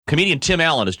Comedian Tim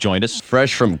Allen has joined us.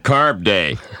 Fresh from Carb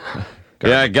Day.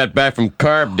 Yeah, I got back from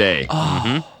Carb Day.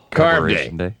 Oh. Carb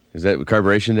Carburation Day. Is that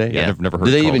Carburation Day? Yeah, I've never heard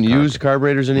Do they it even called use Carb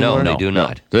carburetors anymore? No, they do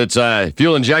not. It's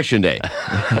Fuel Injection Day.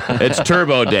 It's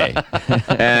Turbo Day.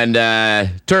 And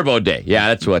Turbo Day. Yeah,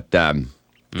 that's what got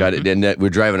it. And we're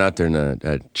driving out there, and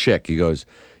a chick, he goes,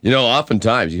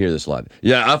 oftentimes, you hear this a lot.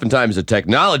 Yeah, oftentimes the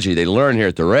technology they learn here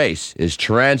at the race is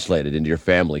translated into your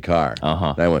family car.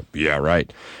 Uh-huh. And I went, yeah,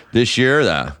 right. This year,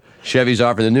 the Chevy's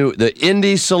offering the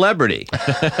Indy Celebrity,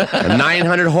 a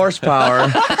 900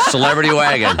 horsepower celebrity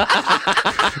wagon.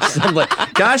 So I'm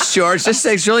like, gosh, George, this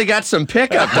thing's really got some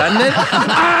pickup, doesn't it?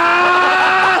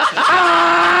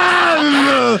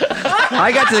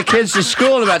 I got to the kids to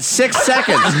school in about 6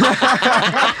 seconds.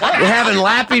 We're having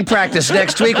lapping practice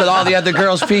next week with all the other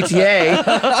girls'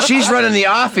 PTA. She's running the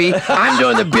Offie, I'm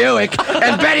doing the Buick,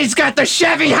 and Betty's got the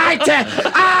Chevy High-Tech.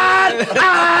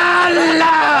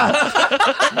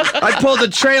 I pulled the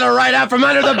trailer right out from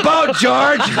under the boat,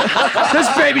 George. This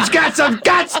baby's got some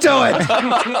guts to it.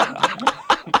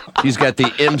 He's got the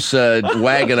IMSA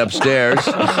wagon upstairs.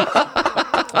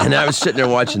 And I was sitting there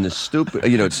watching this stupid,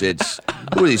 it's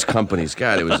who are these companies?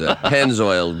 God, it was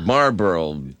Pennzoil,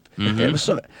 Marlboro. It was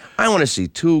I want to see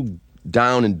two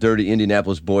down and dirty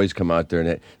Indianapolis boys come out there, and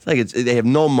it's like they have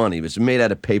no money. It's made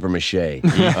out of paper mache.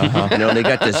 And they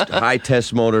got this high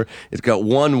test motor. It's got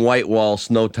one white wall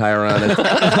snow tire on it,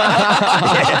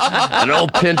 an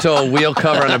old Pinto wheel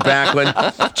cover on the back one.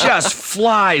 Just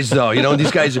flies though.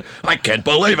 These guys. I can't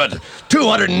believe it.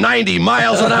 290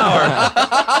 miles an hour.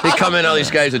 They come in, all these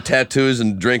guys with tattoos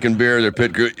and drinking beer in their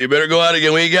pit crew. You better go out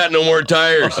again. We ain't got no more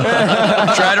tires.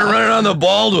 Try to run it on the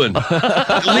Baldwin. Lean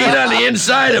on the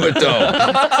inside of it though.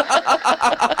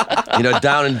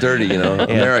 Down and dirty,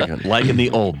 American. Like in the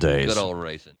old days. Good old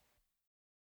racing.